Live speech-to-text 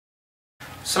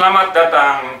Selamat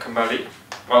datang kembali.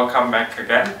 Welcome back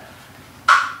again.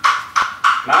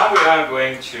 Now we are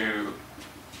going to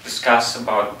discuss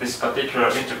about this particular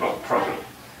integral problem.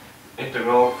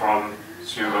 Integral from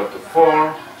 0 to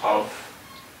 4 of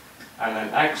ln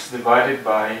x divided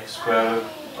by square root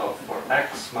of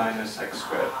 4x minus x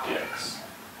squared dx.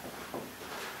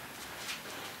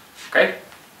 Okay.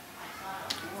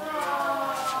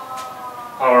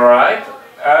 Alright.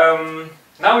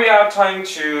 Now we are trying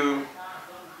to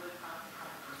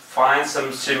find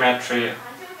some symmetry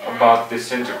about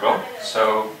this integral.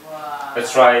 So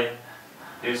let's try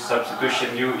this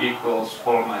substitution: u equals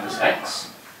 4 minus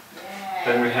x.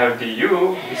 Then we have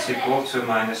du is equal to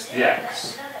minus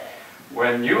dx.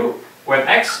 When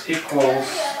x equals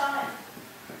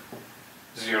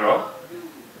 0,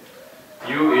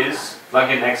 u is,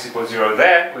 plug in x equals 0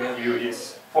 there, we have u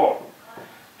is 4.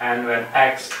 And when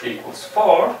x equals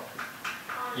 4,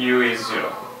 u is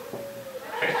 0.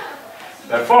 Okay.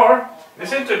 Therefore,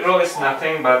 this integral is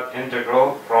nothing but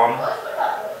integral from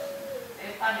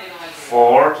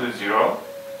 4 to 0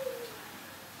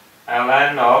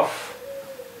 ln of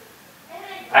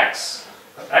x.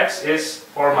 X is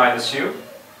 4 minus u.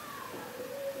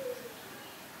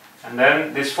 And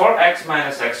then this 4x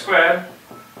minus x squared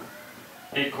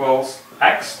equals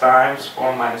x times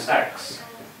 4 minus x.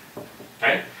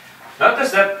 Okay?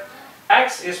 Notice that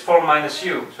x is 4 minus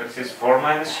u, so this is 4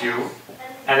 minus u,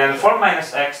 and then 4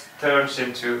 minus x turns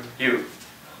into u.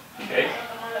 Okay?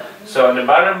 So on the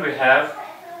bottom we have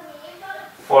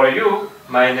 4u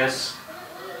minus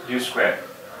u squared.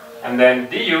 And then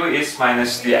du is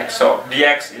minus dx. So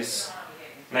dx is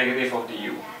negative of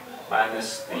du,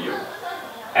 minus du.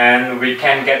 And we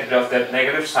can get rid of that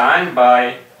negative sign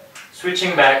by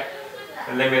switching back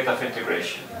the limit of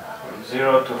integration from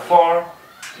 0 to 4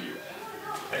 du.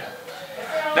 Okay.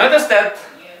 Notice that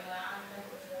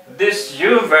this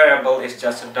u variable is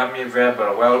just a dummy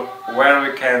variable, where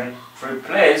we can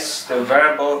replace the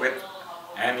variable with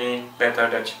any letter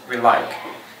that we like.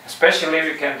 Especially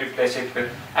we can replace it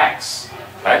with x,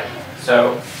 right?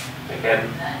 So we can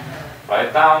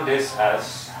write down this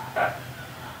as that.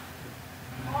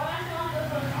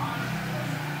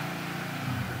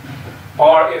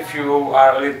 Or if you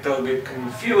are a little bit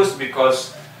confused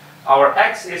because our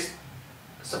x is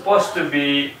supposed to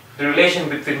be, the relation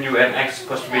between u and x is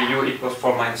supposed to be u equals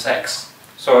 4 minus x.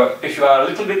 So if you are a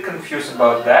little bit confused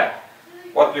about that,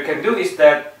 what we can do is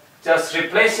that just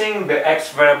replacing the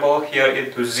x variable here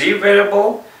into z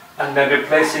variable, and then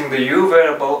replacing the u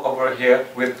variable over here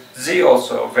with z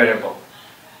also variable.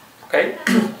 Okay?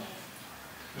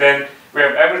 Then we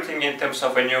have everything in terms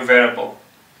of a new variable,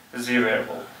 the z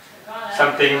variable.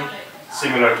 Something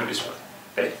similar to this one.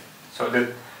 Okay? So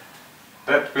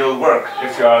that will work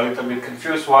if you are a little bit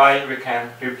confused why we can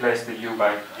replace the u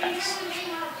by x.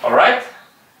 Alright?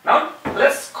 Now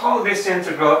let's call this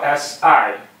integral as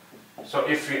I. So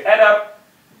if we add up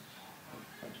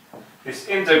this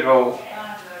integral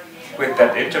with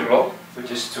that integral,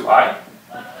 which is 2i,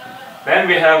 then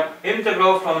we have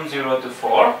integral from 0 to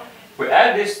 4. We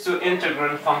add these two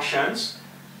integrand functions.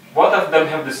 Both of them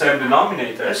have the same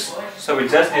denominators, so we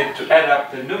just need to add up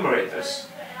the numerators.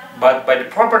 But by the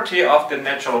property of the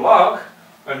natural log,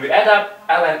 when we add up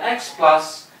ln x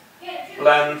plus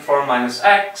ln 4 minus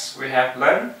x, we have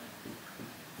ln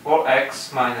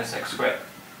 4x minus x squared.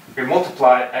 We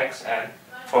multiply x and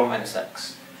 4 minus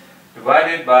x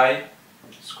divided by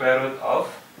square root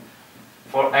of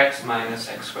 4x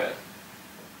minus x squared.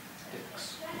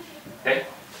 Okay?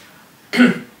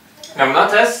 Now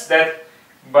notice that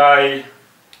by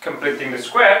completing the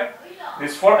square,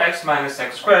 this 4x minus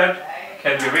x squared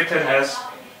can be written as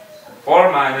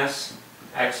 4 minus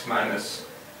x minus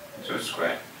 2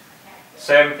 squared.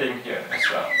 Same thing here as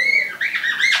well.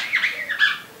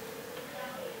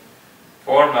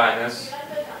 4 minus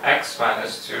x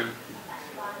minus 2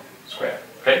 squared.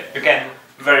 Okay, you can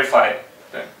verify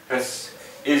that. That's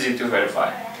easy to verify.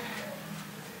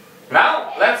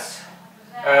 Now let's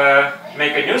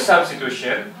make a new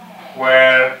substitution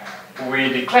where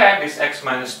we declare this x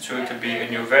minus 2 to be a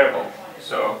new variable.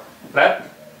 So let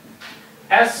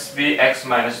s be x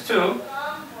minus 2,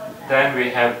 then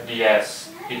we have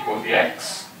ds equal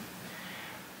dx.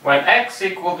 When x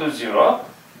equal to 0,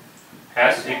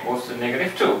 s equals to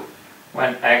negative 2.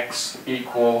 When x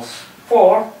equals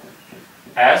 4,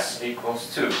 s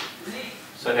equals 2.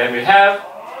 So then we have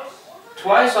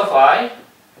twice of I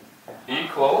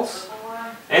equals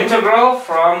integral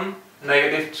from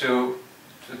negative 2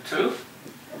 to 2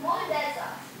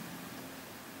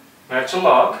 natural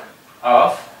log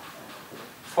of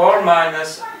 4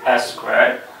 minus s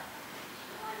squared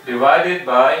divided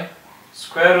by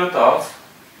square root of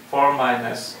 4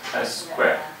 minus s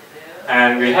squared.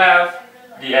 And we have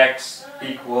dx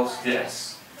equals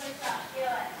ds.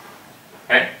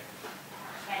 Okay?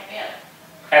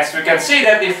 As we can see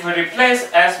that if we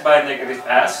replace s by negative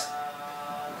s,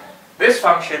 this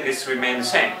function is remain the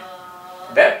same.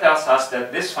 That tells us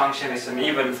that this function is an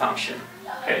even function.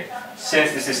 Okay?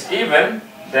 Since this is even,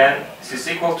 then this is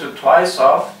equal to twice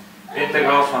of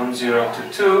integral from 0 to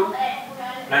 2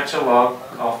 natural log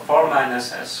of 4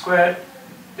 minus s squared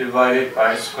divided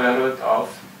by square root of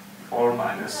 4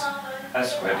 minus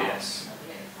s squared ds.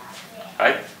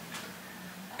 Right?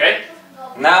 Okay?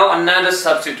 Now another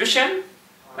substitution.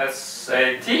 Let's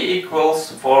say t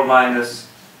equals 4 minus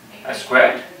s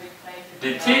squared.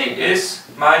 dt is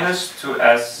minus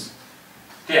 2s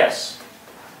ds.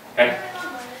 Okay?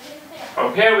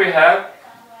 From here we have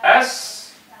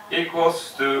s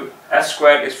equals to s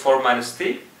squared is 4 minus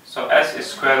t. So s is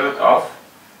square root of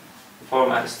 4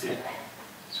 minus t.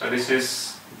 So this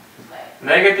is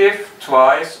negative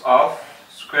twice of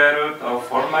square root of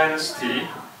 4 minus t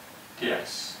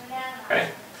ds. Okay?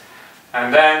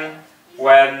 And then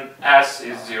when s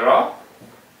is 0,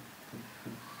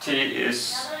 t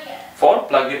is 4,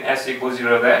 plug in s equals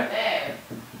 0 there.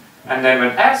 And then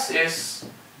when s is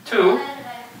 2,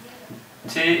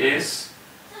 t is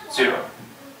 0.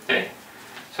 Okay?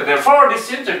 So therefore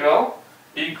this integral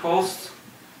equals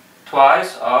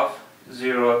twice of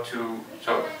 0 to,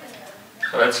 so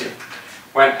let's see.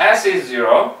 When s is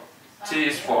 0, t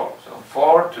is 4. So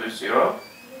 4 to 0.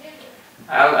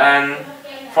 ln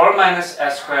 4 minus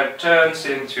s squared turns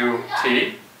into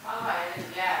t.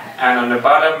 And on the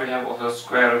bottom we have also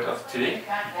square root of t.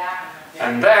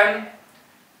 And then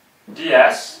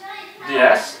ds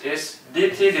is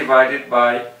dt divided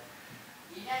by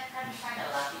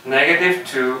negative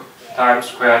 2 times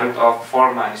square root of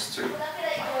 4 minus 2.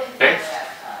 Okay?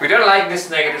 We don't like this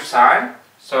negative sign,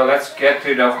 so let's get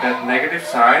rid of that negative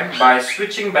sign by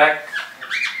switching back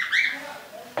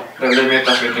the limit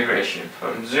of integration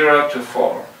from 0 to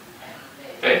 4.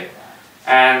 Okay?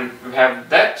 And we have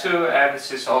that 2, and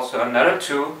this is also another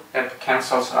 2 that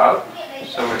cancels out.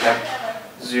 So we have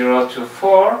 0 to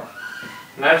 4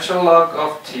 natural log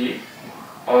of t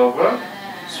over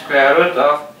square root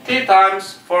of t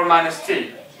times 4 minus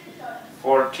t.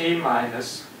 4t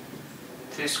minus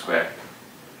t squared.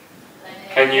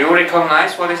 Can you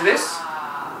recognize what is this?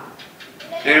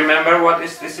 Do you remember what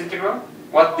is this integral?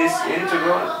 What this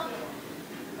integral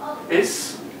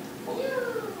is?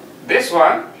 This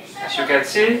one, as you can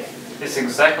see, is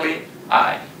exactly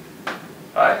I.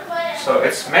 Right? So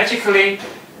it's magically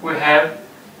we have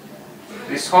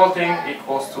this whole thing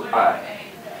equals to I.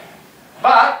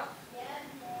 But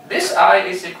this I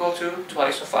is equal to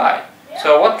twice of I.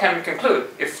 So what can we conclude?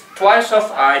 If twice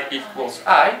of I equals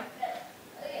I,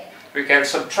 we can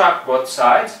subtract both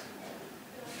sides.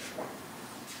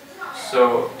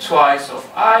 So twice of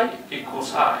I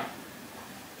equals I.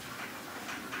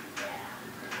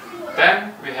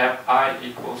 Then we have I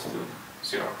equals to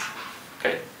 0.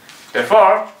 Okay.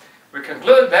 Therefore, we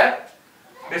conclude that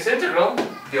this integral,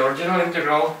 the original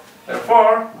integral,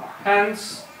 therefore,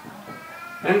 hence,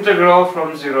 integral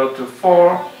from 0 to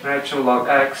 4 natural log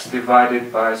x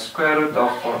divided by square root of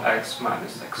 4x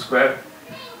minus x squared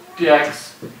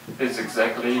dx is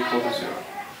exactly equal to 0.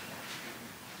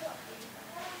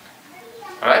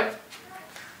 Alright?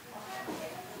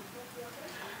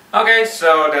 Okay,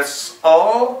 so that's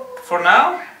all for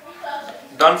now.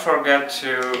 Don't forget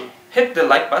to hit the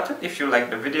like button if you like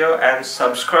the video and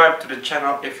subscribe to the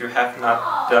channel if you have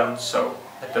not done so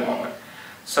at the moment.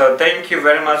 So thank you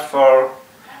very much for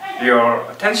your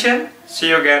attention. See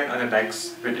you again on the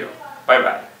next video. Bye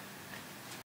bye.